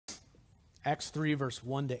Acts 3, verse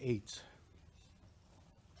 1 to 8.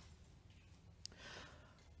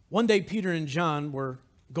 One day, Peter and John were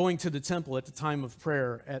going to the temple at the time of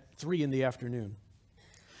prayer at 3 in the afternoon.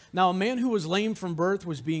 Now, a man who was lame from birth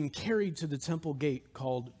was being carried to the temple gate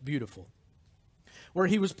called Beautiful, where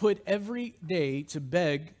he was put every day to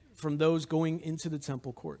beg from those going into the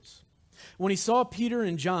temple courts. When he saw Peter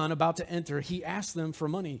and John about to enter, he asked them for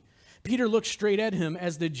money. Peter looked straight at him,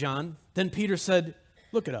 as did John. Then Peter said,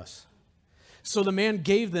 "Look at us." So the man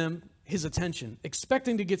gave them his attention,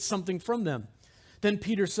 expecting to get something from them. Then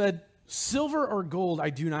Peter said, "Silver or gold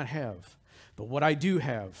I do not have, but what I do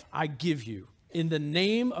have, I give you. In the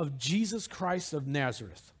name of Jesus Christ of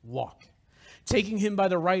Nazareth, walk." Taking him by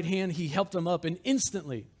the right hand, he helped him up, and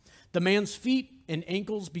instantly the man's feet and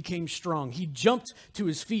ankles became strong. He jumped to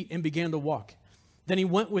his feet and began to walk. Then he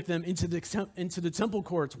went with them into the temple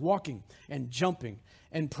courts, walking and jumping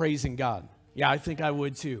and praising God. Yeah, I think I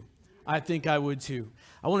would too. I think I would too.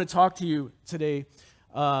 I want to talk to you today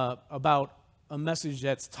about a message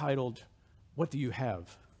that's titled, "What do you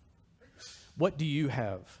have?" What do you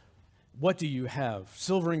have? What do you have?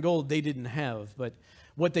 Silver and gold they didn't have, but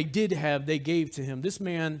what they did have, they gave to him. This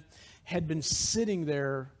man had been sitting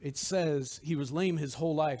there. It says he was lame his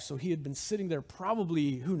whole life, so he had been sitting there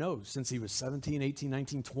probably, who knows, since he was 17, 18,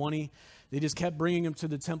 19, 20. They just kept bringing him to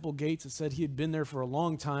the temple gates. It said he had been there for a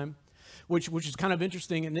long time, which is kind of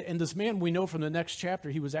interesting. And this man, we know from the next chapter,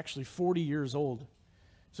 he was actually 40 years old.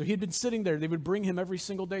 So he had been sitting there. They would bring him every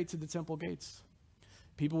single day to the temple gates.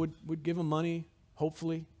 People would give him money,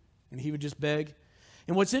 hopefully, and he would just beg.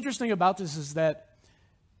 And what's interesting about this is that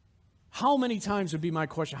how many times, would be my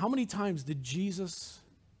question, how many times did Jesus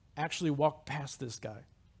actually walk past this guy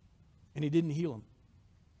and he didn't heal him?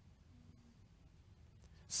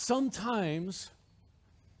 Sometimes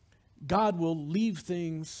God will leave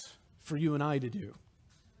things for you and I to do.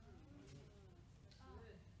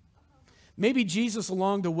 Maybe Jesus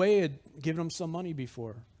along the way had given him some money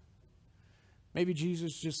before. Maybe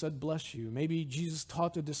Jesus just said, "Bless you." Maybe Jesus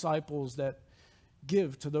taught the disciples that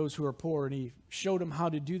give to those who are poor, and he showed them how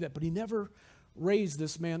to do that. But he never raised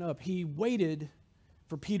this man up. He waited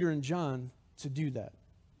for Peter and John to do that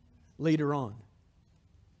later on.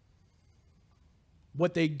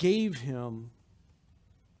 What they gave him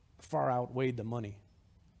far outweighed the money.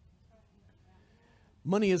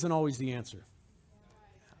 Money isn't always the answer.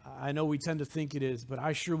 I know we tend to think it is, but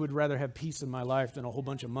I sure would rather have peace in my life than a whole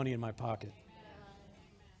bunch of money in my pocket.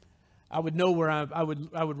 I would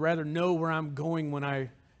rather know where I'm going when I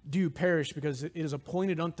do perish, because it is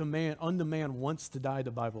appointed unto man once to die,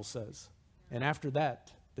 the Bible says. And after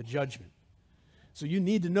that, the judgment. So you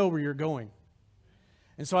need to know where you're going.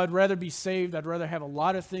 And so I'd rather be saved. I'd rather have a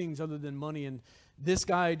lot of things other than money. And this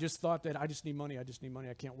guy just thought that I just need money. I just need money.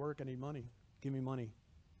 I can't work. I need money. Give me money.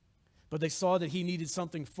 But they saw that he needed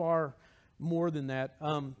something far more than that.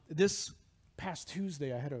 This past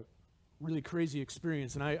Tuesday, I had a really crazy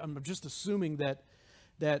experience, and I'm just assuming that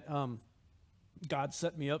God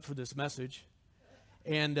set me up for this message,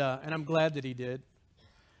 and I'm glad that he did.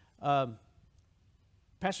 Pastor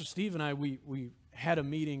Steve and I, we had a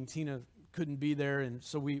meeting. Tina couldn't be there, and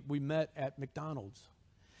so we met at McDonald's.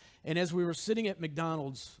 And as we were sitting at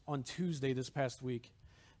McDonald's on Tuesday this past week,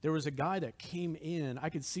 there was a guy that came in. I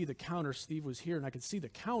could see the counter. Steve was here, and I could see the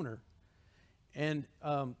counter. And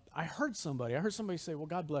I heard somebody say, "Well,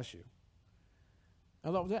 God bless you."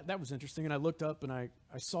 I thought that was interesting. And I looked up, and I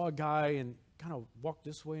saw a guy and kind of walked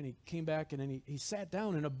this way, and he came back, and then he sat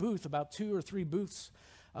down in a booth about 2 or 3 booths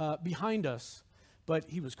behind us. But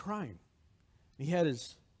he was crying. He had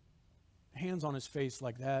his hands on his face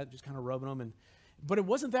like that, just kind of rubbing them. But it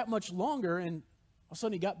wasn't that much longer, and all of a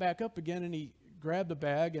sudden he got back up again, and he grabbed a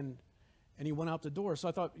bag, and he went out the door. So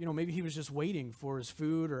I thought, maybe he was just waiting for his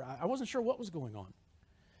food, or I wasn't sure what was going on.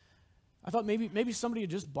 I thought maybe somebody had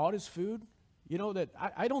just bought his food, that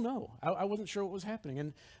I don't know. I wasn't sure what was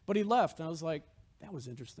happening. But he left, and I was like, that was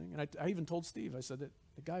interesting. And I even told Steve, I said that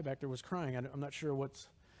the guy back there was crying. I'm not sure what's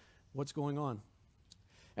going on.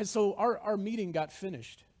 And so our meeting got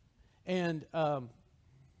finished, and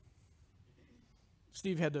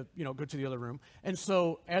Steve had to, go to the other room. And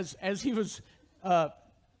so as he was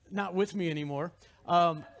not with me anymore,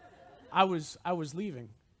 I was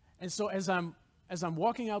leaving. And so as I'm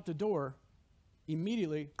walking out the door,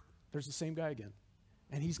 immediately there's the same guy again,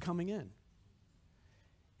 and he's coming in,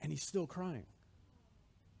 and he's still crying.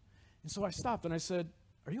 And so I stopped and I said,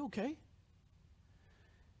 "Are you okay?" And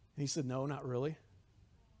he said, "No, not really."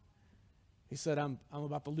 He said, I'm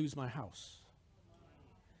about to lose my house.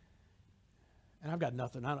 And I've got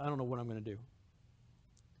nothing. I don't know what I'm going to do.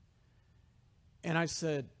 And I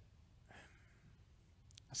said,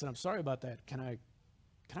 I said, I'm sorry about that. Can I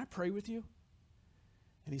pray with you?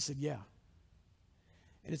 And he said, yeah.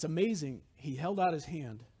 And it's amazing. He held out his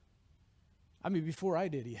hand. I mean, before I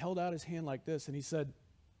did, he held out his hand like this, and he said,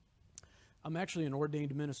 I'm actually an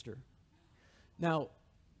ordained minister. Now,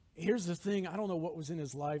 here's the thing. I don't know what was in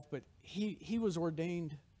his life, but he was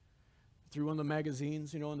ordained through one of the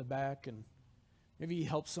magazines, in the back, and maybe he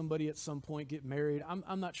helped somebody at some point get married.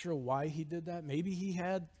 I'm not sure why he did that. Maybe he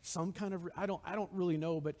had some kind of, I don't really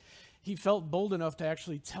know, but he felt bold enough to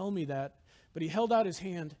actually tell me that. But he held out his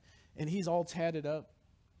hand, and he's all tatted up.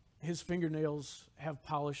 His fingernails have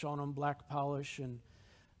polish on them, black polish, and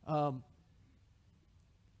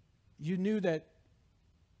you knew that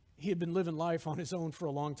he had been living life on his own for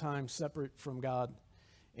a long time, separate from God,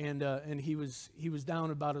 and he was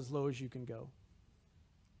down about as low as you can go.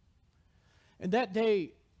 And that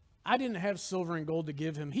day, I didn't have silver and gold to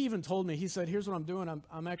give him. He even told me, he said, "Here's what I'm doing.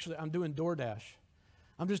 I'm doing DoorDash.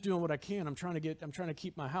 I'm just doing what I can. I'm trying to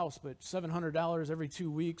keep my house, but $700 every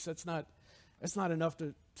 2 weeks, that's not enough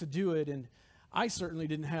to do it." And I certainly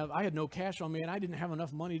I had no cash on me, and I didn't have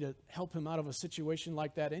enough money to help him out of a situation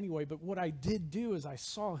like that anyway. But what I did do is I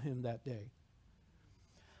saw him that day.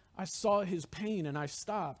 I saw his pain, and I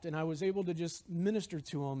stopped, and I was able to just minister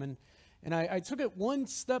to him. And I took it one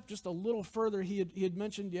step just a little further. He had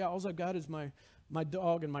mentioned, yeah, all I've got is my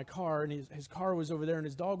dog and my car, and his car was over there, and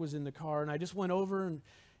his dog was in the car. And I just went over,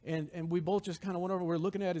 and we both just kind of went over. We were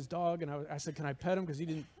looking at his dog, and I said, can I pet him? Because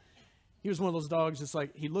he was one of those dogs, just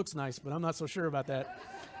like, he looks nice, but I'm not so sure about that.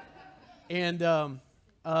 And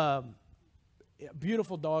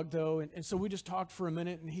beautiful dog, though. And so we just talked for a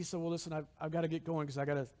minute, and he said, well, listen, I've got to get going because I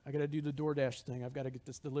got to do the DoorDash thing. I've got to get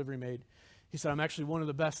this delivery made. He said, I'm actually one of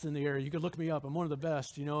the best in the area. You could look me up. I'm one of the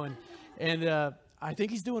best, And I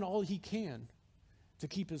think he's doing all he can to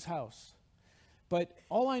keep his house. But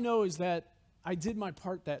all I know is that I did my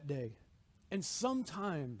part that day. And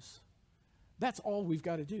sometimes that's all we've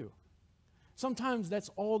got to do. Sometimes that's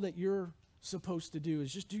all that you're supposed to do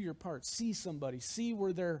is just do your part. See somebody, see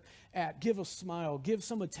where they're at, give a smile, give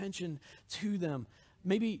some attention to them.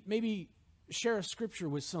 Maybe share a scripture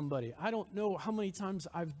with somebody. I don't know how many times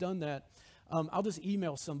I've done that. I'll just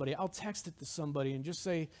email somebody. I'll text it to somebody and just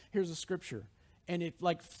say, here's a scripture. And it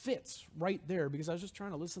fits right there because I was just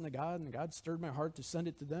trying to listen to God, and God stirred my heart to send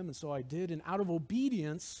it to them. And so I did. And out of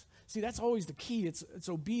obedience, see, that's always the key. It's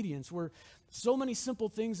obedience. Where so many simple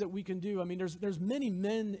things that we can do. I mean, there's many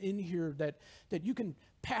men in here that you can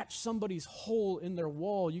patch somebody's hole in their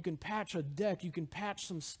wall. You can patch a deck. You can patch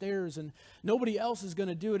some stairs, and nobody else is going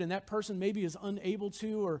to do it. And that person maybe is unable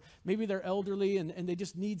to, or maybe they're elderly and they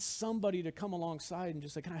just need somebody to come alongside and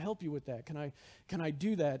just say, can I help you with that? Can I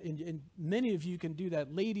do that? And many of you can do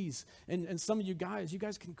that. Ladies, and some of you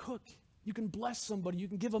guys can cook. You can bless somebody. You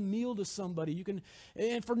can give a meal to somebody.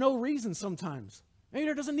 And for no reason sometimes. Maybe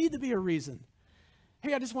there doesn't need to be a reason.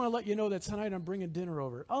 Hey, I just want to let you know that tonight I'm bringing dinner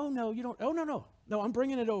over. Oh, no, you don't. Oh, no. No, I'm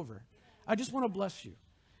bringing it over. I just want to bless you.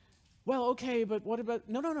 Well, okay, but what about,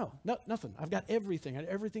 no, nothing. I've got everything.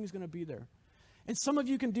 Everything's going to be there. And some of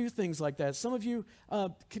you can do things like that. Some of you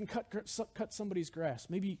can cut somebody's grass.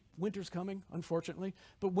 Maybe winter's coming, unfortunately,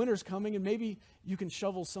 but winter's coming, and maybe you can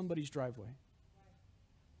shovel somebody's driveway.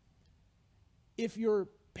 If you're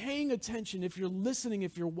paying attention, if you're listening,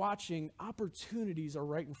 if you're watching, opportunities are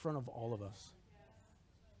right in front of all of us.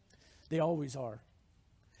 They always are.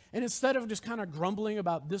 And instead of just kind of grumbling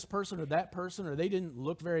about this person or they didn't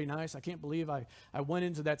look very nice, I can't believe I went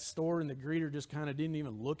into that store and the greeter just kind of didn't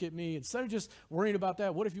even look at me. Instead of just worrying about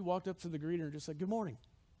that, what if you walked up to the greeter and just said, good morning.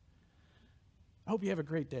 I hope you have a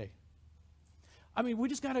great day. I mean, we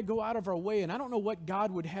just got to go out of our way. And I don't know what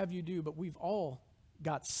God would have you do, but we've all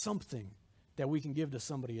got something that we can give to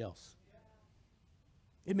somebody else.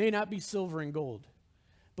 It may not be silver and gold,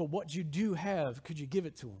 but what you do have, could you give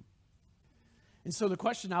it to them? And so the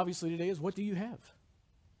question obviously today is, what do you have?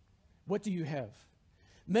 What do you have?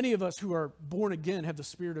 Many of us who are born again have the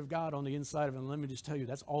Spirit of God on the inside of them. Let me just tell you,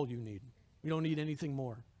 that's all you need. You don't need anything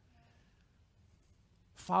more.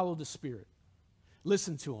 Follow the Spirit.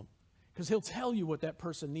 Listen to Him. Because He'll tell you what that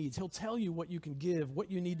person needs. He'll tell you what you can give, what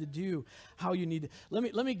you need to do, how you need to.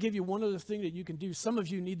 Let me give you one other thing that you can do. Some of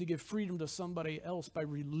you need to give freedom to somebody else by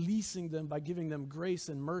releasing them, by giving them grace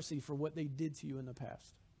and mercy for what they did to you in the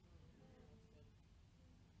past.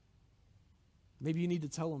 Maybe you need to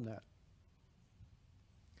tell them that.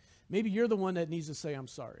 Maybe you're the one that needs to say, I'm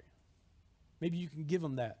sorry. Maybe you can give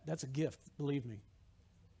them that. That's a gift, believe me.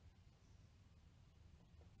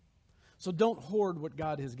 So don't hoard what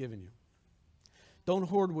God has given you. Don't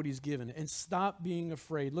hoard what He's given, and stop being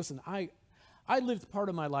afraid. Listen, I lived part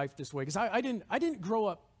of my life this way because I didn't grow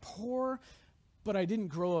up poor, But I didn't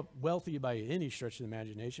grow up wealthy by any stretch of the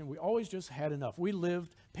imagination. We always just had enough. We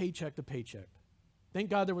lived paycheck to paycheck. Thank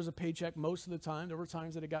God there was a paycheck most of the time. There were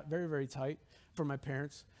times that it got very, very tight for my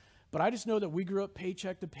parents. But I just know that we grew up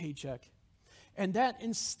paycheck to paycheck. And that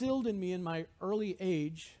instilled in me in my early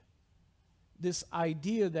age this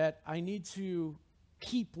idea that I need to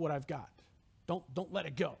keep what I've got. Don't let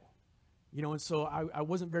it go. You know, and so I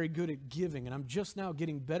wasn't very good at giving, and I'm just now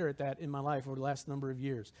getting better at that in my life over the last number of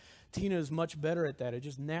years. Tina is much better at that, at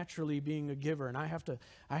just naturally being a giver, and I've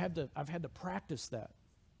had to practice that.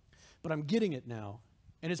 But I'm getting it now,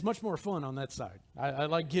 and it's much more fun on that side. I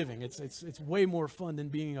like giving. It's way more fun than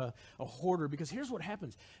being a hoarder, because here's what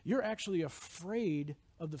happens. You're actually afraid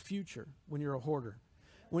of the future when you're a hoarder.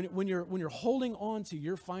 When you're holding on to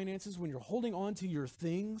your finances, when you're holding on to your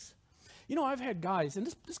things. You know, I've had guys, and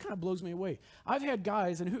this kind of blows me away. I've had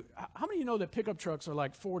guys, and how many of you know that pickup trucks are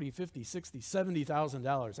like $40,000, $50,000, $60,000,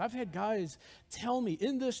 $70,000? I've had guys tell me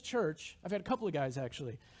in this church, I've had a couple of guys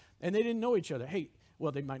actually, and they didn't know each other. Hey,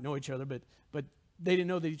 well, they might know each other, but they didn't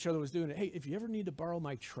know that each other was doing it. Hey, if you ever need to borrow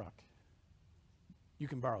my truck, you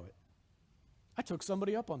can borrow it. I took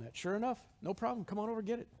somebody up on that. Sure enough, no problem. Come on over,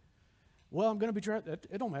 get it. Well, I'm going to be driving.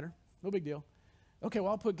 It don't matter. No big deal. Okay,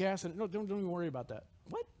 well, I'll put gas in it. No, don't even worry about that.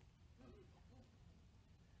 What?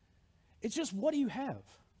 It's just, what do you have?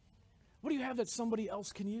 What do you have that somebody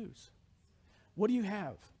else can use? What do you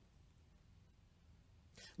have?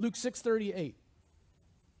 Luke 6:38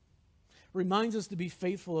 reminds us to be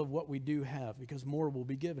faithful of what we do have, because more will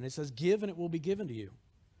be given. It says, give and it will be given to you.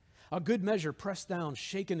 A good measure, pressed down,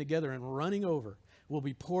 shaken together, and running over, will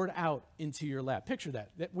be poured out into your lap. Picture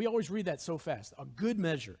that. We always read that so fast. A good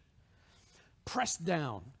measure, pressed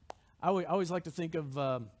down. I always like to think of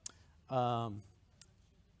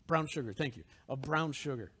brown sugar, thank you. A brown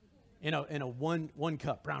sugar in a one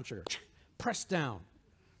cup brown sugar. Pressed down,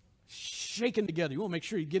 shaken together. You want to make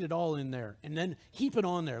sure you get it all in there, and then heap it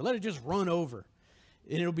on there. Let it just run over.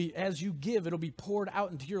 And it'll be, as you give, it'll be poured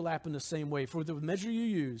out into your lap in the same way. For the measure you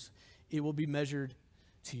use, it will be measured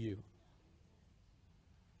to you.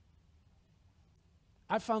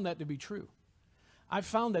 I found that to be true. I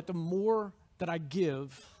found that the more that I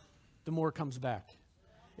give, the more comes back.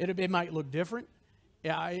 It might look different.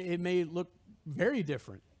 It may look very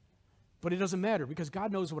different, but it doesn't matter, because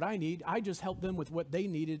God knows what I need. I just help them with what they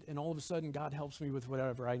needed, and all of a sudden God helps me with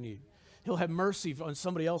whatever I need. He'll have mercy on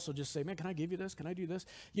somebody else. Will just say, man, can I give you this? Can I do this?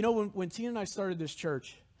 You know, when Tina and I started this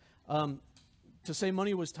church, to say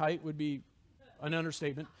money was tight would be an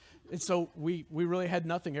understatement. And so we really had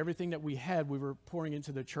nothing. Everything that we had, we were pouring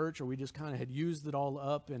into the church, or we just kind of had used it all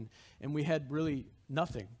up, and we had really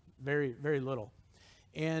nothing, very, very little.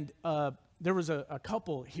 And there was a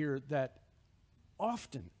couple here that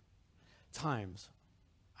oftentimes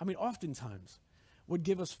would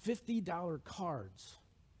give us $50 cards.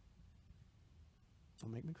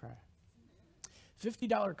 Don't make me cry.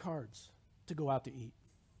 $50 cards to go out to eat.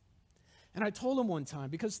 And I told them one time,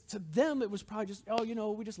 because to them it was probably just, oh, you know,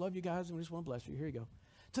 we just love you guys and we just want to bless you. Here you go.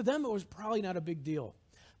 To them it was probably not a big deal.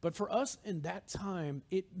 But for us in that time,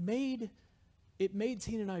 it made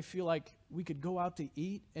Tina and I feel like we could go out to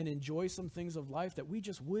eat and enjoy some things of life that we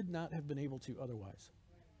just would not have been able to otherwise.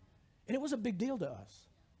 And it was a big deal to us.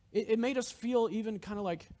 It made us feel even kind of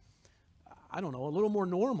like, I don't know, a little more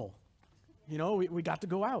normal. You know, we got to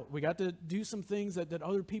go out. We got to do some things that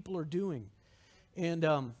other people are doing. And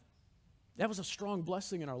that was a strong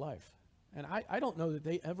blessing in our life. And I don't know that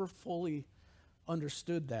they ever fully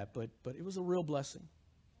understood that, but it was a real blessing.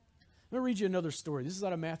 Let me read you another story. This is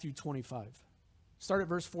out of Matthew 25. Start at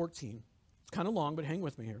verse 14. It's kind of long, but hang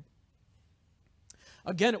with me here.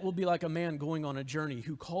 Again, it will be like a man going on a journey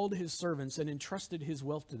who called his servants and entrusted his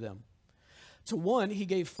wealth to them. To one, he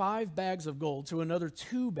gave 5 bags of gold, to another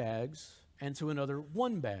 2 bags, and to another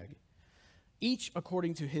 1 bag, each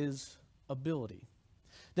according to his ability.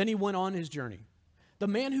 Then he went on his journey. The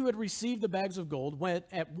man who had received the bags of gold went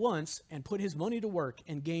at once and put his money to work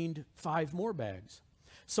and gained 5 more bags.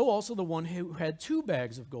 So also the one who had 2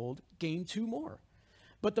 bags of gold gained 2 more.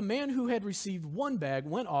 But the man who had received 1 bag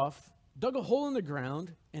went off, dug a hole in the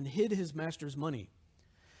ground, and hid his master's money.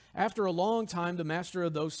 After a long time, the master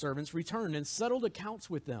of those servants returned and settled accounts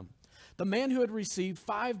with them. The man who had received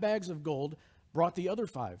 5 bags of gold brought the other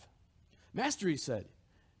 5. Master, he said,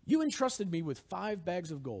 you entrusted me with 5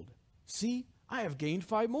 bags of gold. See, I have gained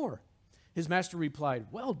 5 more. His master replied,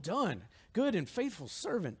 well done, good and faithful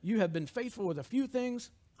servant. You have been faithful with a few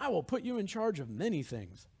things. I will put you in charge of many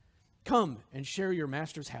things. Come and share your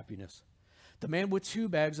master's happiness. The man with 2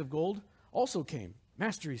 bags of gold also came.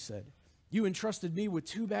 Master, he said, you entrusted me with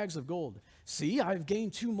 2 bags of gold. See, I have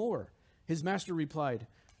gained 2 more. His master replied,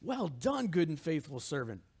 Well done, good and faithful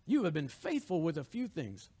servant. You have been faithful with a few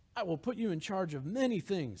things. I will put you in charge of many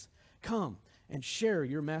things. Come and share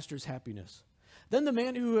your master's happiness." Then the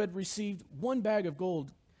man who had received 1 bag of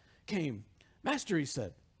gold came. "Master," he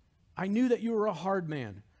said, "I knew that you were a hard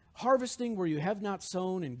man, harvesting where you have not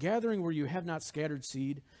sown and gathering where you have not scattered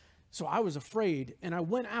seed. So I was afraid, and I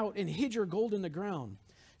went out and hid your gold in the ground.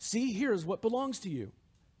 See, here is what belongs to you."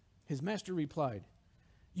 His master replied,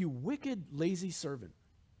 "You wicked, lazy servant.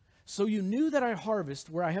 So you knew that I harvest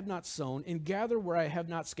where I have not sown and gather where I have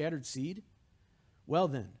not scattered seed? Well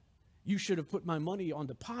then, you should have put my money on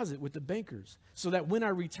deposit with the bankers, so that when I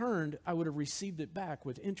returned, I would have received it back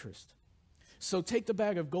with interest. So take the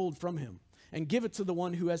bag of gold from him and give it to the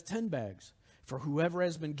one who has 10 bags. For whoever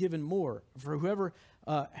has been given more, for whoever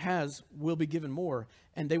has will be given more,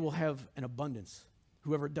 and they will have an abundance.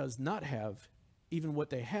 Whoever does not have, even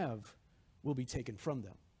what they have will be taken from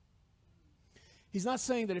them." He's not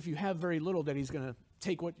saying that if you have very little that he's going to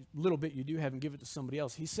take what little bit you do have and give it to somebody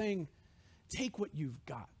else. He's saying, take what you've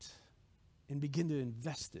got and begin to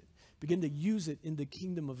invest it. Begin to use it in the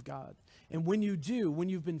kingdom of God. And when you do, when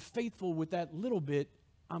you've been faithful with that little bit,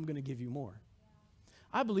 I'm going to give you more.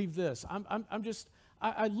 I believe this.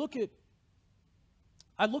 I look at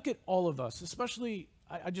all of us, especially,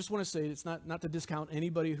 I just want to say, it's not to discount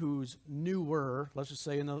anybody who's newer, let's just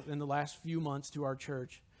say in the last few months to our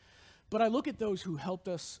church. But I look at those who helped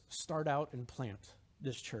us start out and plant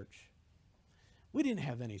this church. We didn't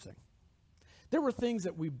have anything. There were things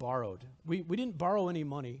that we borrowed. We didn't borrow any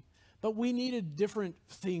money, but we needed different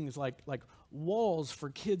things like walls for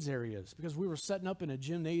kids areas, because we were setting up in a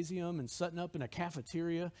gymnasium and setting up in a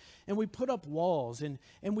cafeteria, and we put up walls, and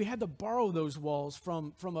we had to borrow those walls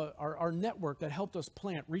from our network that helped us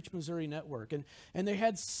plant, Reach Missouri Network, and they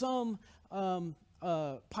had some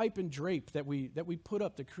pipe and drape that we put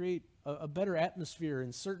up to create a better atmosphere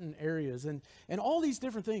in certain areas, and all these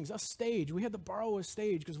different things. A stage, we had to borrow a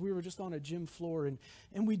stage because we were just on a gym floor,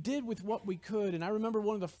 and we did with what we could. And I remember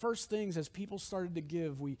one of the first things as people started to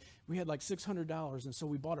give, we had like $600, and so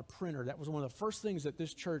we bought a printer. That was one of the first things that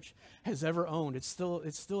this church has ever owned. It's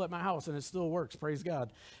still at my house, and it still works, praise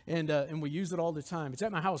God. And we use it all the time. It's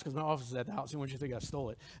at my house because my office is at the house. You want you to think I stole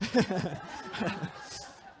it.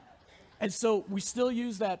 And so we still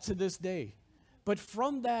use that to this day. But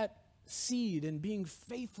from that seed and being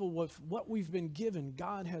faithful with what we've been given,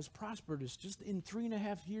 God has prospered us just in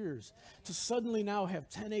 3.5 years to suddenly now have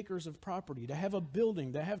 10 acres of property, to have a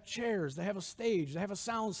building, to have chairs, to have a stage, to have a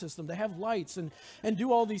sound system, to have lights, and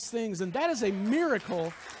do all these things. And that is a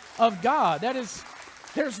miracle of God.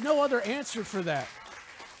 There's no other answer for that.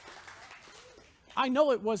 I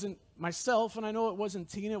know it wasn't myself, and I know it wasn't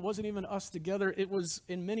Tina, it wasn't even us together. It was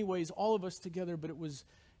in many ways all of us together, but it was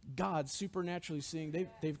God supernaturally seeing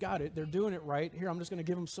they've got it, they're doing it right. Here, I'm just going to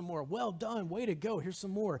give them some more. Well done, way to go, here's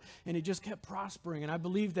some more. And it just kept prospering. And I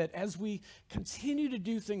believe that as we continue to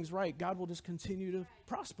do things right, God will just continue to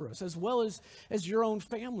prosper us, as well as your own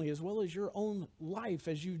family, as well as your own life.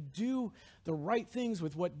 As you do the right things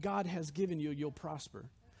with what God has given you, you'll prosper.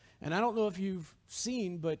 And I don't know if you've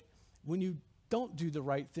seen, but when you don't do the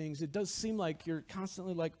right things, it does seem like you're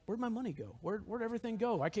constantly like, where'd my money go? Where'd everything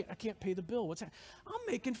go? I can't pay the bill. What's that? I'm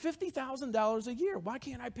making $50,000 a year. Why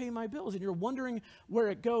can't I pay my bills? And you're wondering where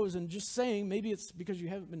it goes, and just saying maybe it's because you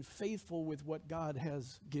haven't been faithful with what God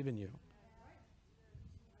has given you.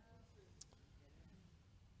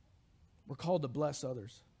 We're called to bless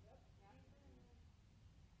others.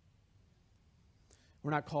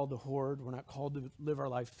 We're not called to hoard. We're not called to live our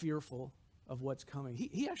life fearful of what's coming.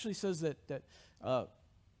 He actually says that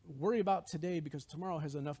worry about today because tomorrow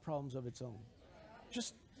has enough problems of its own.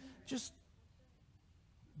 Just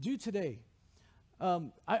do today.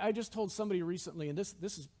 I just told somebody recently, and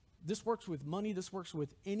this works with money, this works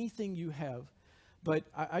with anything you have, but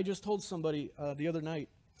I just told somebody the other night,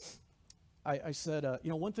 I said,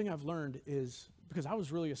 one thing I've learned is, because I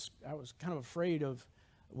was kind of afraid of,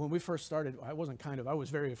 when we first started, I was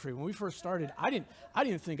very afraid. When we first started, I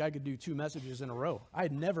didn't think I could do 2 messages in a row. I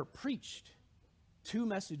had never preached 2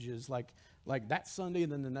 messages like that Sunday and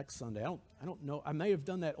then the next Sunday. I don't know. I may have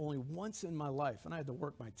done that only once in my life, and I had to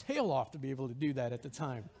work my tail off to be able to do that at the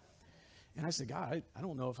time. And I said, God, I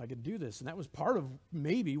don't know if I could do this. And that was part of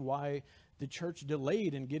maybe why the church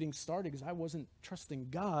delayed in getting started, because I wasn't trusting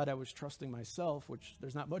God. I was trusting myself, which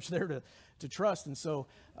there's not much there to trust. And so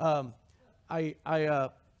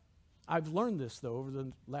I've learned this, though, over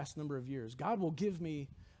the last number of years. God will give me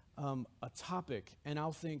a topic, and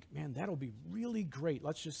I'll think, man, that'll be really great.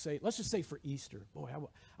 Let's just say for Easter. Boy, I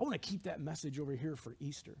want to keep that message over here for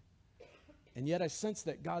Easter. And yet I sense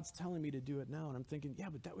that God's telling me to do it now. And I'm thinking, yeah,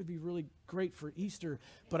 but that would be really great for Easter.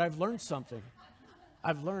 But I've learned something.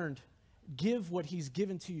 I've learned, give what he's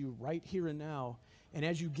given to you right here and now. And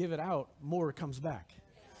as you give it out, more comes back.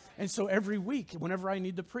 And so every week, whenever I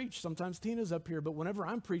need to preach, sometimes Tina's up here, but whenever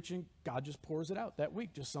I'm preaching, God just pours it out that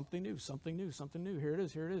week. Just something new, something new, something new. Here it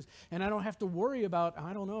is, here it is. And I don't have to worry about,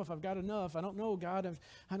 I don't know if I've got enough. I don't know, God,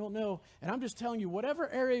 I don't know. And I'm just telling you, whatever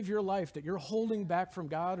area of your life that you're holding back from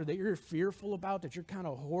God or that you're fearful about, that you're kind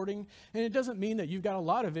of hoarding, and it doesn't mean that you've got a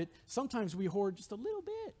lot of it. Sometimes we hoard just a little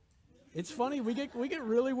bit. It's funny, we get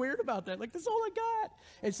really weird about that. Like, that's all I got.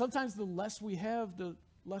 And sometimes the less we have, the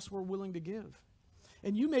less we're willing to give.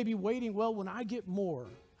 And you may be waiting, well, when I get more,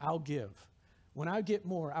 I'll give. When I get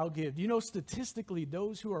more, I'll give. You know, statistically,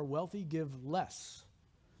 those who are wealthy give less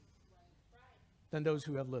than those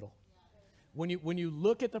who have little. When you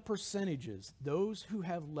look at the percentages, those who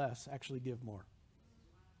have less actually give more.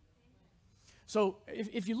 So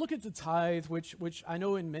if you look at the tithe, which I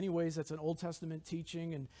know in many ways that's an Old Testament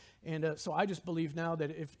teaching, and so I just believe now that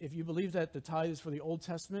if you believe that the tithe is for the Old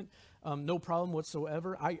Testament, no problem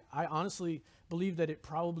whatsoever. I honestly believe that it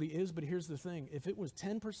probably is, but here's the thing. If it was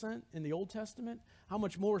 10% in the Old Testament, how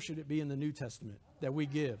much more should it be in the New Testament that we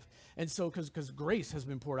give? And so because grace has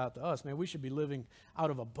been poured out to us, man, we should be living out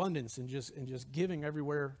of abundance and just giving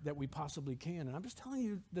everywhere that we possibly can. And I'm just telling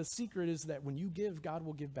you, the secret is that when you give, God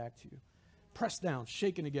will give back to you. Pressed down,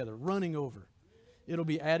 shaken together, running over. It'll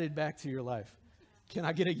be added back to your life. Can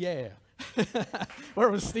I get a yeah? Where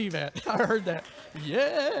was Steve at? I heard that.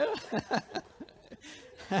 Yeah.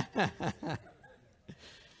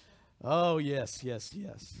 Oh, yes, yes,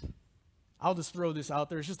 yes. I'll just throw this out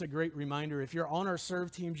there. It's just a great reminder. If you're on our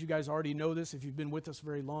serve teams, you guys already know this. If you've been with us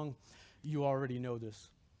very long, you already know this.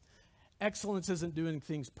 Excellence isn't doing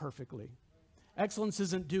things perfectly. Excellence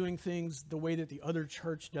isn't doing things the way that the other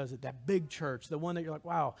church does it, that big church, the one that you're like,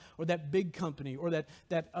 wow, or that big company, or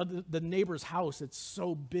the neighbor's house that's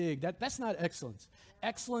so big. That's not excellence.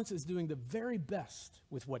 Excellence is doing the very best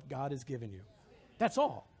with what God has given you. That's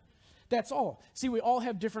all. That's all. See, we all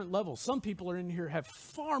have different levels. Some people are in here have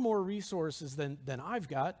far more resources than I've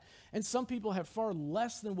got, and some people have far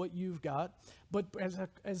less than what you've got. But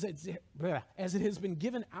as it has been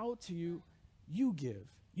given out to you, you give.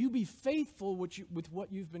 You be faithful with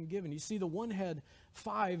what you've been given. You see, the one had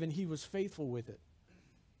 5 and he was faithful with it.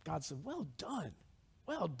 God said, well done,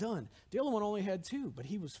 well done. The other one only had 2, but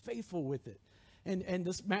he was faithful with it. And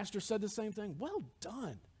this master said the same thing. Well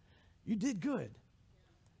done, you did good.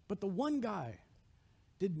 But the one guy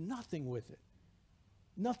did nothing with it,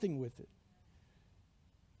 nothing with it.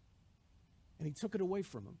 And he took it away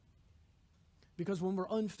from him. Because when we're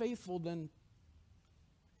unfaithful, then,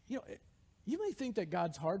 you may think that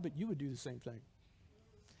God's hard, but you would do the same thing.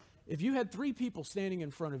 If you had 3 people standing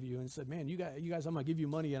in front of you and said, man, you guys, I'm going to give you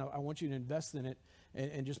money and I want you to invest in it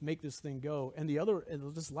and just make this thing go. And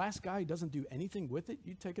this last guy doesn't do anything with it.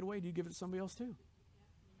 You take it away. Do you give it to somebody else too?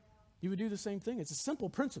 You would do the same thing. It's a simple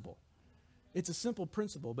principle. It's a simple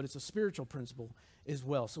principle, but it's a spiritual principle as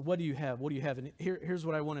well. So what do you have? What do you have? And here's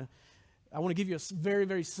what I want to give you a very,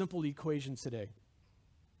 very simple equation today.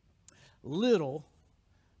 Little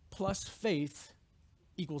plus faith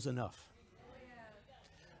equals enough.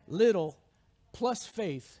 Little plus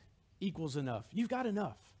faith equals enough. You've got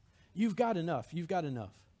enough. You've got enough. You've got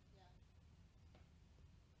enough.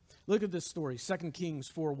 Look at this story, 2 Kings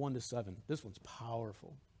 4, 1-7. This one's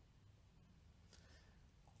powerful.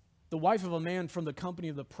 The wife of a man from the company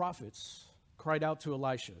of the prophets cried out to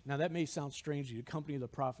Elisha. Now that may sound strange to you, the company of the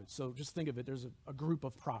prophets. So just think of it, there's a group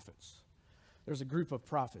of prophets. There's a group of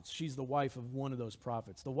prophets. She's the wife of one of those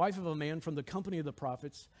prophets. The wife of a man from the company of the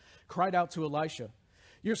prophets cried out to Elisha,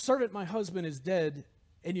 your servant, my husband, is dead,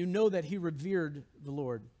 and you know that he revered the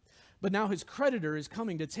Lord. But now his creditor is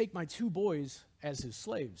coming to take my 2 boys as his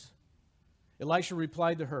slaves. Elisha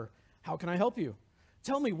replied to her, how can I help you?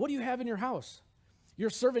 Tell me, what do you have in your house?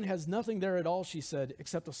 Your servant has nothing there at all, she said,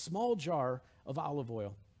 except a small jar of olive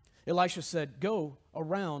oil. Elisha said, go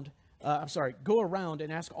around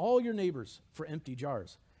and ask all your neighbors for empty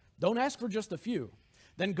jars. Don't ask for just a few.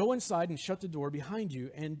 Then go inside and shut the door behind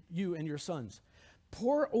you and your sons.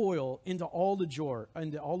 Pour oil into all the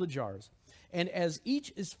jars, and as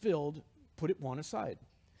each is filled, put it one aside.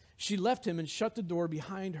 She left him and shut the door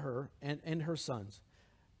behind her and her sons.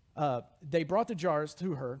 They brought the jars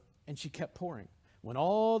to her, and she kept pouring. When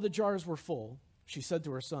all the jars were full, she said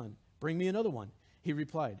to her son, bring me another one. He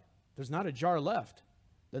replied, there's not a jar left.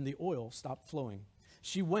 Then the oil stopped flowing.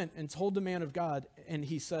 She went and told the man of God, and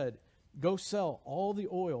he said, go sell all the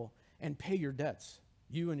oil and pay your debts.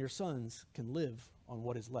 You and your sons can live on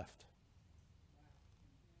what is left.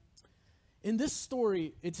 In this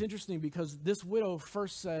story, it's interesting because this widow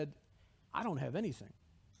first said, I don't have anything.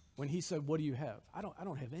 When he said, what do you have? I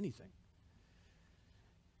don't have anything.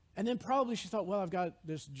 And then probably she thought, well, I've got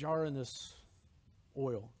this jar and this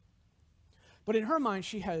oil. But in her mind,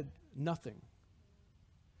 she had nothing.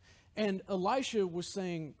 And Elisha was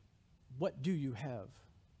saying, what do you have?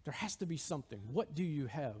 There has to be something. What do you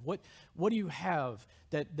have? What do you have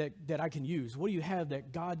that I can use? What do you have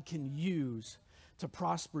that God can use to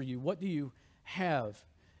prosper you? What do you have?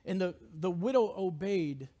 And the widow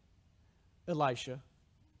obeyed Elisha,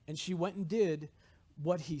 and she went and did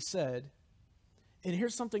what he said. And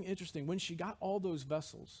here's something interesting. When she got all those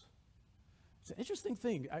vessels, it's an interesting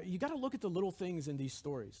thing. You got to look at the little things in these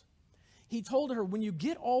stories. He told her, when you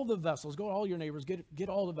get all the vessels, go to all your neighbors, get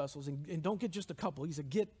all the vessels, and don't get just a couple. He said,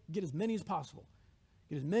 get as many as possible.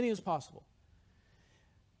 Get as many as possible.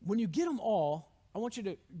 When you get them all, I want you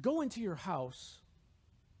to go into your house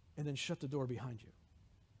and then shut the door behind you.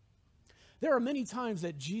 There are many times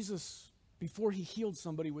that Jesus, before he healed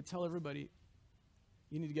somebody, would tell everybody,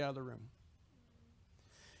 you need to get out of the room.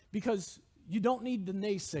 Because you don't need the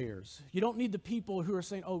naysayers. You don't need the people who are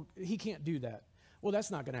saying, oh, he can't do that. Well,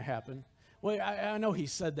 that's not going to happen. Well, I know he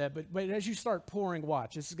said that, but as you start pouring,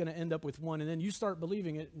 watch, this is going to end up with one. And then you start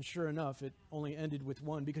believing it, and sure enough, it only ended with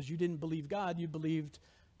one because you didn't believe God. You believed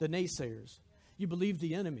the naysayers. You believed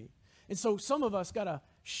the enemy. And so some of us got to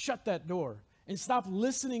shut that door and stop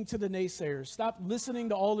listening to the naysayers. Stop listening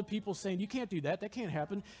to all the people saying, you can't do that. That can't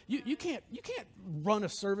happen. You can't run a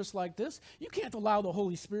service like this. You can't allow the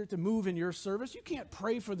Holy Spirit to move in your service. You can't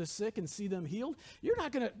pray for the sick and see them healed. You're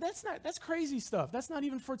not going to, that's crazy stuff. That's not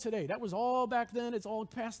even for today. That was all back then. It's all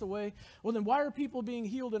passed away. Well, then why are people being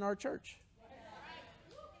healed in our church?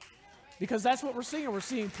 Because that's what we're seeing. We're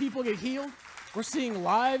seeing people get healed. We're seeing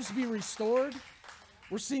lives be restored.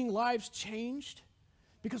 We're seeing lives changed.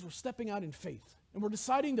 Because we're stepping out in faith. And we're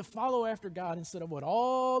deciding to follow after God instead of what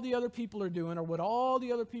all the other people are doing or what all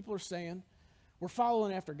the other people are saying. We're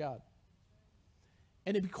following after God.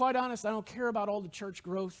 And to be quite honest, I don't care about all the church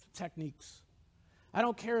growth techniques. I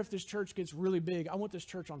don't care if this church gets really big. I want this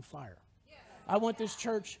church on fire. I want this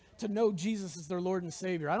church to know Jesus as their Lord and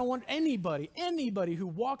Savior. I don't want anybody who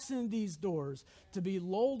walks in these doors to be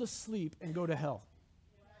lulled asleep and go to hell.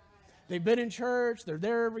 They've been in church, they're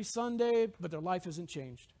there every Sunday, but their life hasn't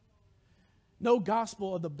changed. No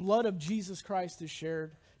gospel of the blood of Jesus Christ is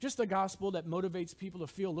shared. Just a gospel that motivates people to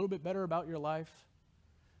feel a little bit better about your life,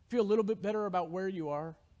 feel a little bit better about where you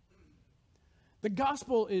are. The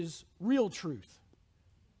gospel is real truth,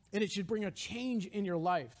 and it should bring a change in your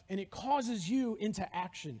life, and it causes you into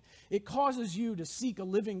action. It causes you to seek a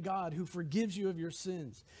living God who forgives you of your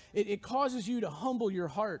sins. It causes you to humble your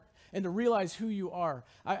heart and to realize who you are.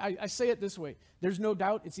 I say it this way. There's no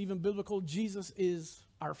doubt, it's even biblical, Jesus is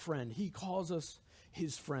our friend. He calls us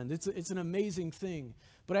his friend. It's an amazing thing.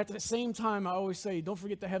 But at the same time, I always say, don't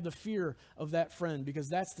forget to have the fear of that friend, because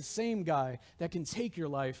that's the same guy that can take your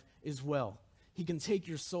life as well. He can take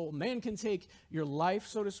your soul. Man can take your life,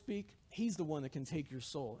 so to speak. He's the one that can take your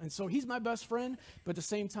soul. And so he's my best friend, but at the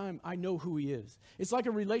same time, I know who he is. It's like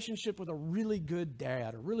a relationship with a really good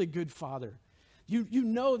dad, a really good father. You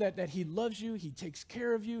know that he loves you, he takes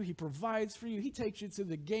care of you, he provides for you, he takes you to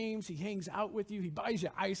the games, he hangs out with you, he buys you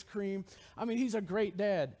ice cream. I mean, he's a great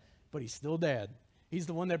dad, but he's still dad. He's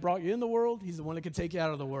the one that brought you in the world, he's the one that can take you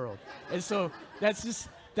out of the world. And so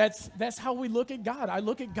that's how we look at God. I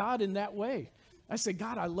look at God in that way. I say,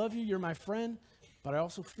 God, I love you, you're my friend, but I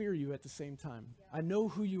also fear you at the same time. I know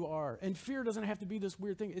who you are. And fear doesn't have to be this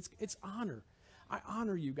weird thing. It's honor. I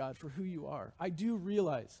honor you, God, for who you are. I do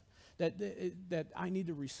realize that I need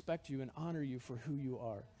to respect you and honor you for who you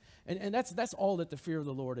are. And that's all that the fear of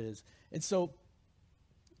the Lord is. And so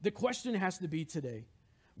the question has to be today,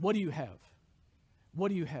 what do you have? What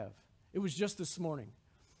do you have? It was just this morning,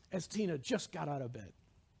 as Tina just got out of bed,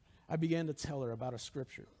 I began to tell her about a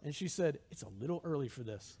scripture. And she said, it's a little early for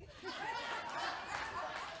this.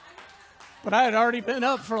 But I had already been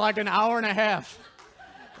up for like an hour and a half.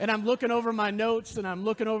 And I'm looking over my notes and I'm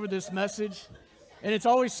looking over this message. And it's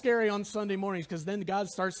always scary on Sunday mornings because then God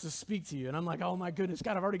starts to speak to you. And I'm like, oh my goodness,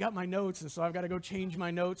 God, I've already got my notes. And so I've got to go change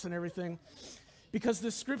my notes and everything. Because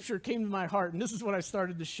this scripture came to my heart. And this is what I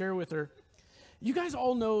started to share with her. You guys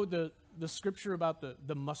all know the scripture about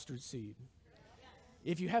the mustard seed.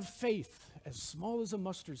 If you have faith as small as a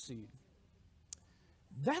mustard seed,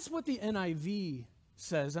 that's what the NIV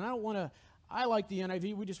says. And I don't want I like the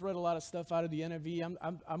NIV. We just read a lot of stuff out of the NIV.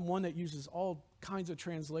 I'm one that uses all kinds of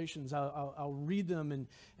translations. I'll read them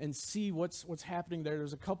and see what's happening there.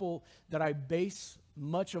 There's a couple that I base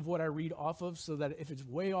much of what I read off of, so that if it's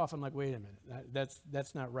way off, I'm like, wait a minute,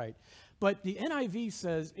 that's not right. But the NIV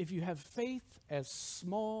says, if you have faith as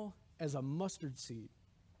small as a mustard seed.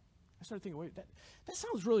 I started thinking, wait, that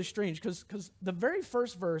sounds really strange, because the very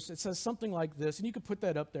first verse, it says something like this, and you could put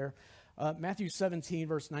that up there. Matthew 17,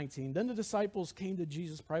 verse 19. Then the disciples came to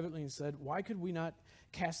Jesus privately and said, why could we not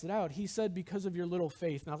cast it out? He said, because of your little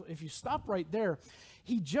faith. Now, if you stop right there,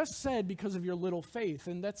 he just said because of your little faith,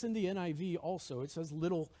 and that's in the NIV also. It says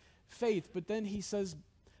little faith, but then he says,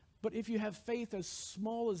 but if you have faith as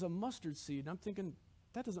small as a mustard seed. And I'm thinking,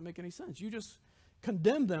 that doesn't make any sense. You just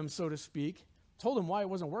condemned them, so to speak, told them why it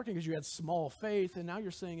wasn't working because you had small faith, and now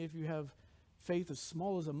you're saying if you have faith as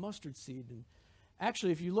small as a mustard seed. And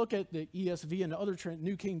actually, if you look at the ESV and the other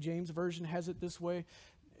New King James Version has it this way.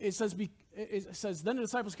 It says, then the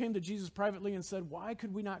disciples came to Jesus privately and said, why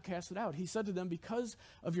could we not cast it out? He said to them, because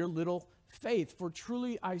of your little faith. For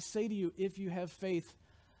truly I say to you, if you have faith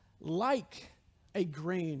like a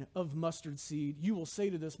grain of mustard seed, you will say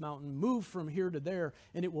to this mountain, move from here to there,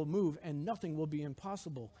 and it will move, and nothing will be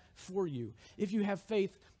impossible for you. If you have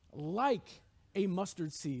faith like a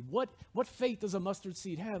mustard seed. What faith does a mustard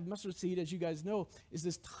seed have? Mustard seed, as you guys know, is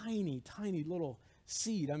this tiny, tiny little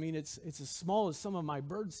seed. I mean, it's as small as some of my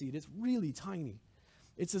bird seed. It's really tiny.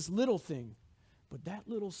 It's this little thing. But that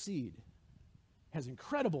little seed has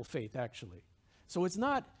incredible faith, actually. So it's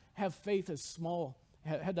not have faith as small,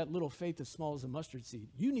 had that little faith as small as a mustard seed.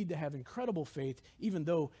 You need to have incredible faith, even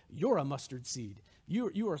though you're a mustard seed.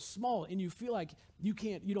 You are small, and you feel like you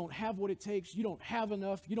don't have what it takes. You don't have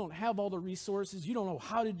enough. You don't have all the resources. You don't know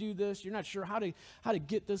how to do this. You're not sure how to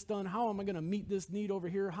get this done. How am I going to meet this need over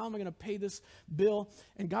here? How am I going to pay this bill?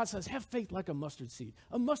 And God says, have faith like a mustard seed.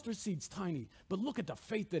 A mustard seed's tiny, but look at the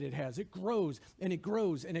faith that it has. It grows, and it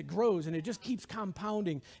grows, and it grows, and it just keeps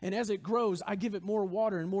compounding. And as it grows, I give it more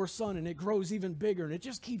water and more sun, and it grows even bigger, and it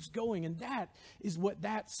just keeps going. And that is what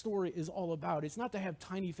that story is all about. It's not to have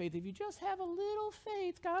tiny faith. If you just have a little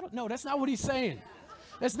faith, God. No, that's not what he's saying.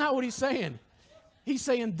 That's not what he's saying. He's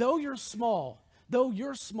saying, though you're small,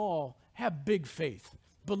 have big faith.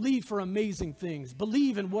 Believe for amazing things.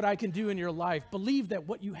 Believe in what I can do in your life. Believe that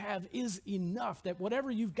what you have is enough, that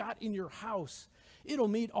whatever you've got in your house, it'll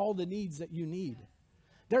meet all the needs that you need.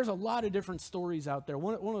 There's a lot of different stories out there.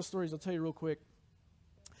 One of the stories I'll tell you real quick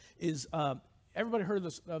is, everybody heard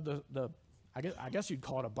of the I guess you'd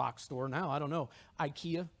call it a box store now, I don't know,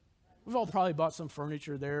 IKEA. We've all probably bought some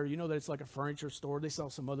furniture there. You know that it's like a furniture store. They sell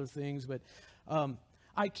some other things. But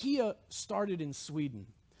IKEA started in Sweden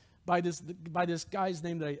by this guy's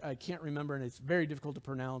name that I can't remember, and it's very difficult to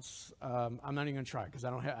pronounce. I'm not even going to try because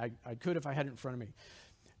I could if I had it in front of me.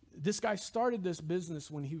 This guy started this business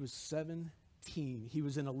when he was 17. He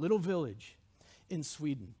was in a little village in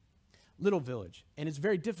Sweden. Little village, and it's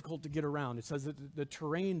very difficult to get around. It says that the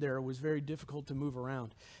terrain there was very difficult to move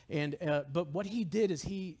around. And but what he did is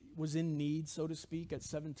he was in need, so to speak, at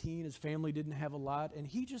 17. His family didn't have a lot, and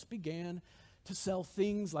he just began to sell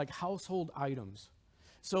things like household items.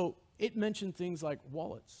 So it mentioned things like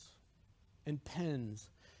wallets and pens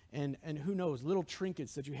and who knows, little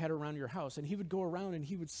trinkets that you had around your house. And he would go around and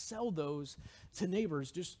he would sell those to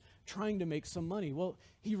neighbors, just trying to make some money. Well,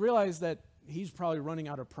 he realized that he's probably running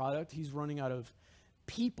out of product. He's running out of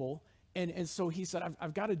people. And so he said,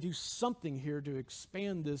 I've got to do something here to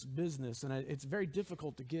expand this business. And it's very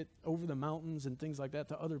difficult to get over the mountains and things like that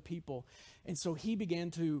to other people. And so he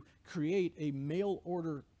began to create a mail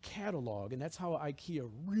order catalog. And that's how IKEA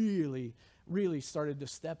really started to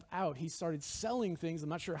step out. He started selling things. I'm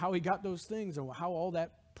not sure how he got those things or how all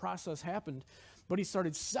that process happened. But he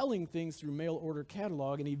started selling things through mail order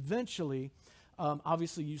catalog. And eventually,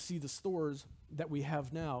 obviously, you see the stores that we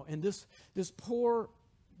have now. And this poor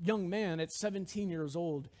young man at 17 years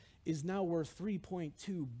old is now worth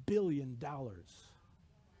 $3.2 billion.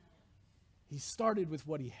 He started with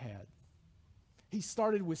what he had. He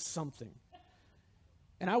started with something.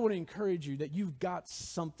 And I want to encourage you that you've got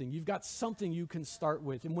something. You've got something you can start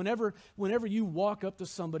with. And whenever you walk up to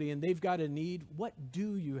somebody and they've got a need, what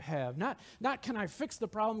do you have? Not can I fix the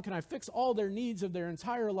problem? Can I fix all their needs of their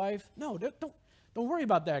entire life? No, don't worry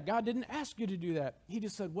about that. God didn't ask you to do that. He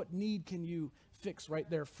just said, what need can you fix right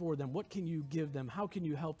there for them? What can you give them? How can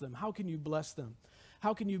you help them? How can you bless them?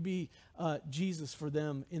 How can you be Jesus for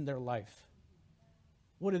them in their life?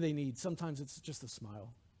 What do they need? Sometimes it's just a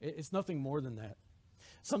smile. It's nothing more than that.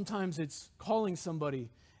 Sometimes it's calling somebody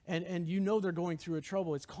and you know they're going through a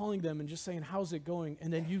trouble. It's calling them and just saying, how's it going?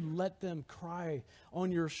 And then you let them cry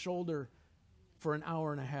on your shoulder for an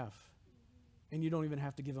hour and a half, and you don't even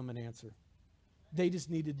have to give them an answer. They just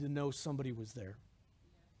needed to know somebody was there.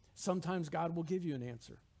 Sometimes God will give you an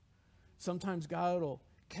answer. Sometimes God will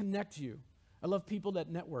connect you. I love people that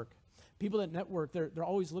network. People that network, they're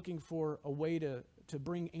always looking for a way to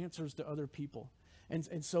bring answers to other people.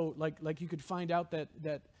 And so like you could find out that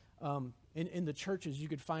in the churches, you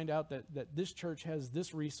could find out that this church has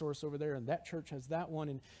this resource over there and that church has that one,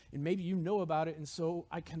 and maybe you know about it, and so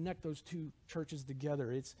I connect those two churches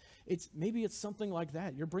together. Maybe it's something like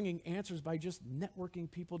that. You're bringing answers by just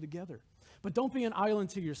networking people together. But don't be an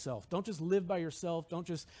island to yourself. Don't just live by yourself. Don't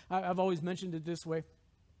just, I've always mentioned it this way.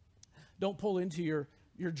 Don't pull into your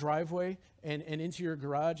driveway and into your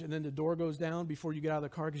garage, and then the door goes down before you get out of the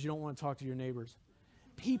car because you don't want to talk to your neighbors.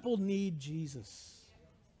 People need Jesus.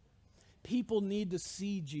 People need to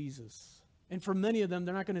see Jesus. And for many of them,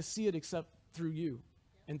 they're not going to see it except through you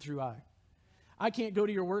and through I. I can't go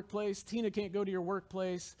to your workplace. Tina can't go to your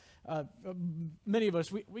workplace. Many of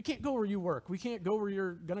us, we can't go where you work. We can't go where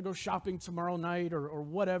you're going to go shopping tomorrow night or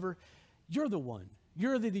whatever. You're the one.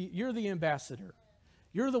 You're the ambassador.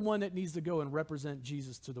 You're the one that needs to go and represent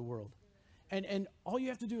Jesus to the world. And all you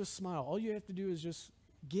have to do is smile. All you have to do is just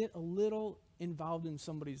get a little involved in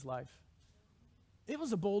somebody's life. It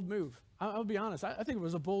was a bold move. I'll be honest. I think it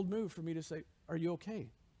was a bold move for me to say, are you okay?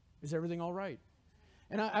 Is everything all right?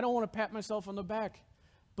 And I don't want to pat myself on the back,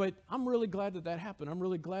 but I'm really glad that happened. I'm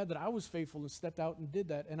really glad that I was faithful and stepped out and did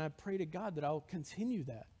that, and I pray to God that I'll continue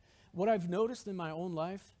that. What I've noticed in my own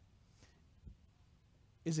life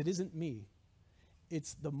is it isn't me.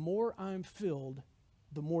 It's the more I'm filled,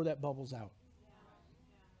 the more that bubbles out.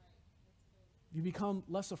 You become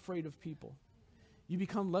less afraid of people. You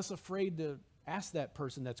become less afraid to ask that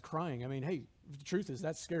person that's crying. I mean, hey, the truth is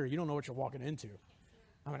that's scary. You don't know what you're walking into.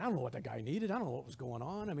 I mean, I don't know what that guy needed. I don't know what was going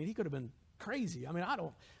on. I mean, he could have been crazy. I mean, I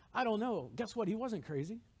don't know. Guess what? He wasn't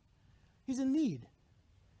crazy. He's in need.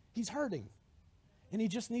 He's hurting. And he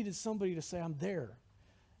just needed somebody to say, I'm there.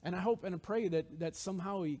 And I hope and I pray that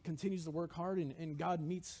somehow he continues to work hard and God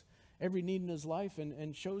meets every need in his life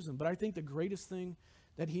and shows him. But I think the greatest thing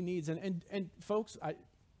that he needs, and folks,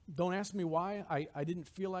 don't ask me why. I didn't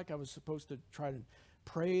feel like I was supposed to try to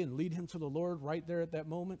pray and lead him to the Lord right there at that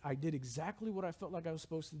moment. I did exactly what I felt like I was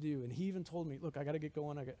supposed to do. And he even told me, look, I got to get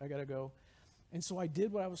going. I got to go. And so I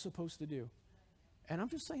did what I was supposed to do. And I'm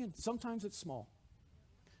just saying, sometimes it's small.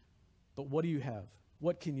 But what do you have?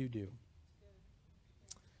 What can you do?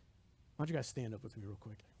 Why don't you guys stand up with me real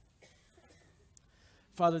quick?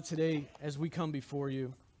 Father, today, as we come before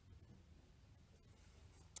you,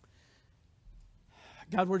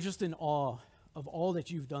 God, we're just in awe of all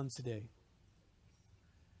that you've done today.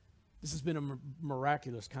 This has been a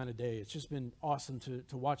miraculous kind of day. It's just been awesome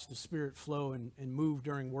to watch the Spirit flow and move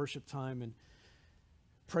during worship time and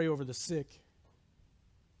pray over the sick.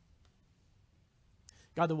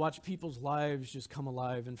 God, to watch people's lives just come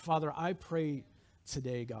alive. And Father, I pray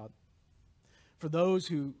today, God, for those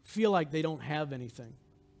who feel like they don't have anything,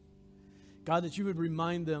 God, that you would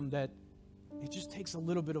remind them that it just takes a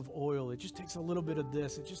little bit of oil. It just takes a little bit of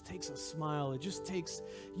this. It just takes a smile. It just takes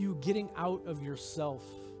you getting out of yourself.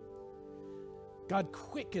 God,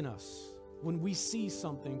 quicken us when we see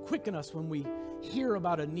something. Quicken us when we hear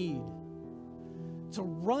about a need. To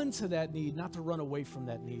run to that need, not to run away from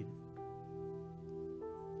that need.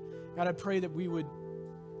 God, I pray that we would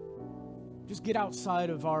just get outside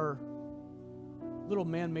of our little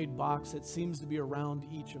man-made box that seems to be around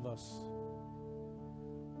each of us.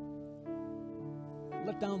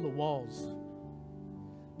 Let down the walls.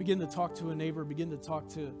 Begin to talk to a neighbor. Begin to talk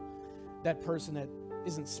to that person that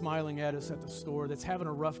isn't smiling at us at the store, that's having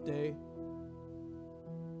a rough day.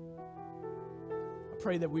 I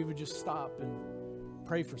pray that we would just stop and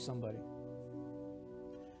pray for somebody.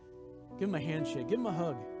 Give them a handshake. Give them a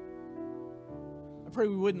hug. I pray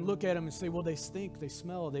we wouldn't look at them and say, well, they stink, they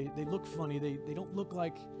smell, they look funny, they don't look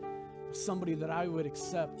like somebody that I would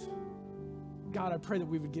accept. God, I pray that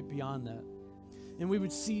we would get beyond that. And we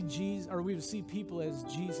would see Jesus, or we would see people as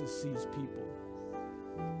Jesus sees people.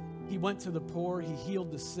 He went to the poor, he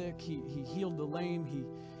healed the sick, he healed the lame,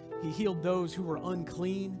 he healed those who were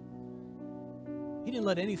unclean. He didn't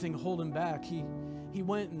let anything hold him back. He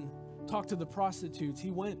went and talked to the prostitutes.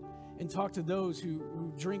 He went and talked to those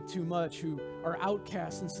who drink too much, who are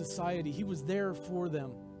outcasts in society. He was there for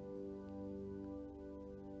them.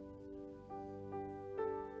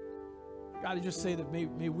 God, I just say that may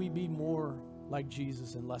we be more like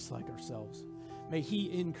Jesus and less like ourselves. May he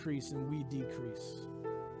increase and we decrease.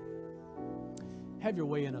 Have your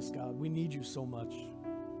way in us, God. We need you so much.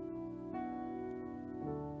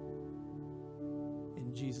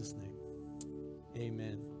 In Jesus' name,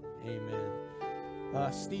 amen. Amen.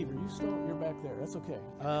 Steve, are you still? You're back there. That's okay.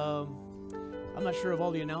 I'm not sure of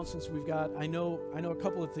all the announcements we've got. I know a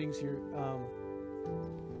couple of things here.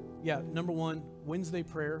 Yeah, number one, Wednesday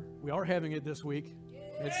prayer. We are having it this week.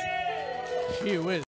 It's